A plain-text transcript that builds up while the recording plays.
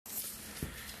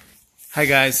Hi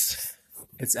guys,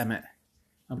 it's Emmett.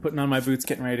 I'm putting on my boots,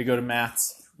 getting ready to go to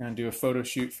Matt's. We're gonna do a photo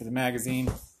shoot for the magazine.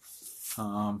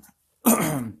 Um,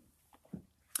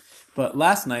 but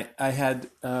last night I had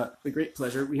the great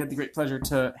pleasure. We had the great pleasure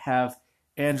to have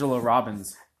Angela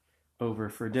Robbins over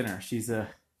for dinner. She's a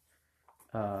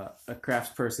crafts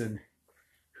person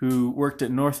who worked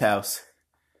at North House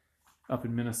up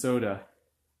in Minnesota.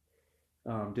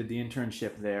 Did the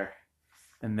internship there,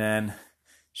 and then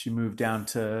she moved down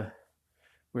to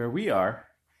where we are,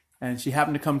 and she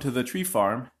happened to come to the tree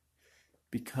farm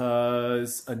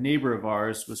because a neighbor of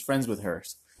ours was friends with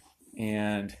hers,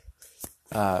 and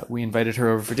we invited her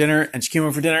over for dinner, and she came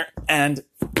over for dinner, and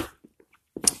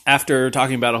after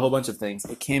talking about a whole bunch of things,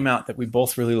 it came out that we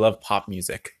both really love pop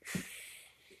music,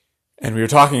 and we were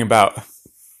talking about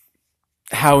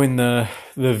how in the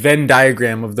Venn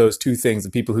diagram of those two things, the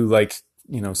people who like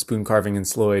spoon carving and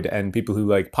Sloyd and people who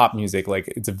like pop music, like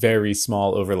it's a very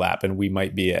small overlap, and we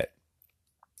might be it.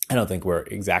 I don't think we're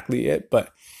exactly it,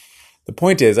 but the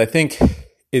point is, I think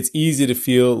it's easy to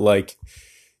feel like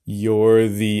you're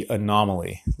the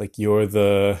anomaly, like you're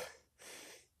the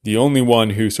only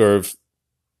one who sort of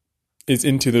is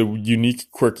into the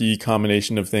unique, quirky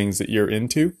combination of things that you're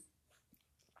into,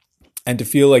 and to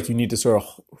feel like you need to sort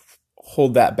of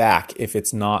hold that back if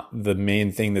it's not the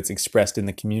main thing that's expressed in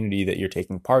the community that you're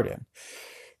taking part in,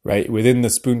 right? Within the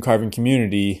spoon carving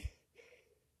community,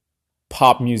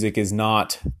 pop music is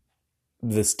not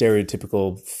the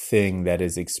stereotypical thing that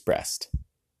is expressed.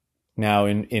 Now,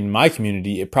 in my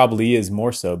community, it probably is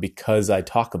more so because I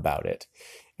talk about it.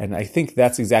 And I think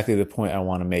that's exactly the point I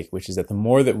want to make, which is that the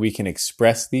more that we can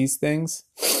express these things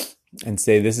and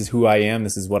say, this is who I am,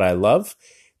 this is what I love,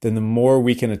 then the more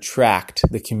we can attract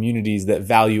the communities that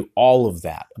value all of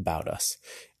that about us,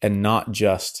 and not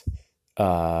just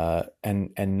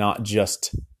and not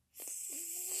just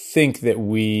think that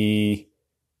we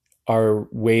are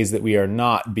ways that we are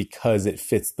not because it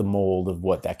fits the mold of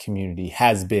what that community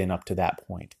has been up to that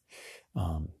point.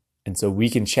 And so we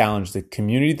can challenge the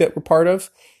community that we're part of,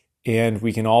 and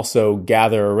we can also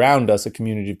gather around us a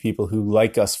community of people who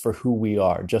like us for who we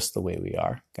are, just the way we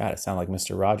are. God, it sounds like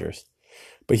Mr. Rogers.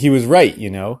 But he was right,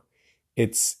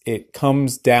 it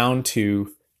comes down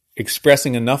to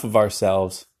expressing enough of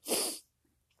ourselves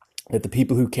that the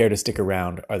people who care to stick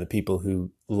around are the people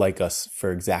who like us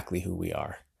for exactly who we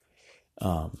are.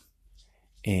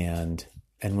 And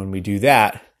when we do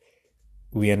that,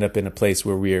 we end up in a place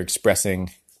where we are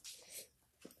expressing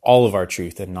all of our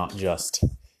truth, and not just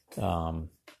and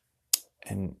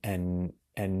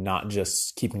not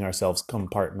just keeping ourselves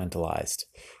compartmentalized.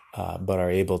 But are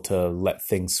able to let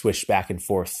things swish back and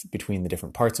forth between the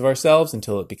different parts of ourselves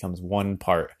until it becomes one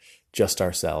part, just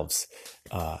ourselves.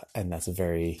 And that's a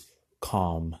very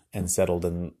calm and settled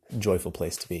and joyful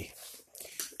place to be.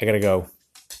 I gotta go.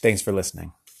 Thanks for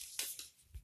listening.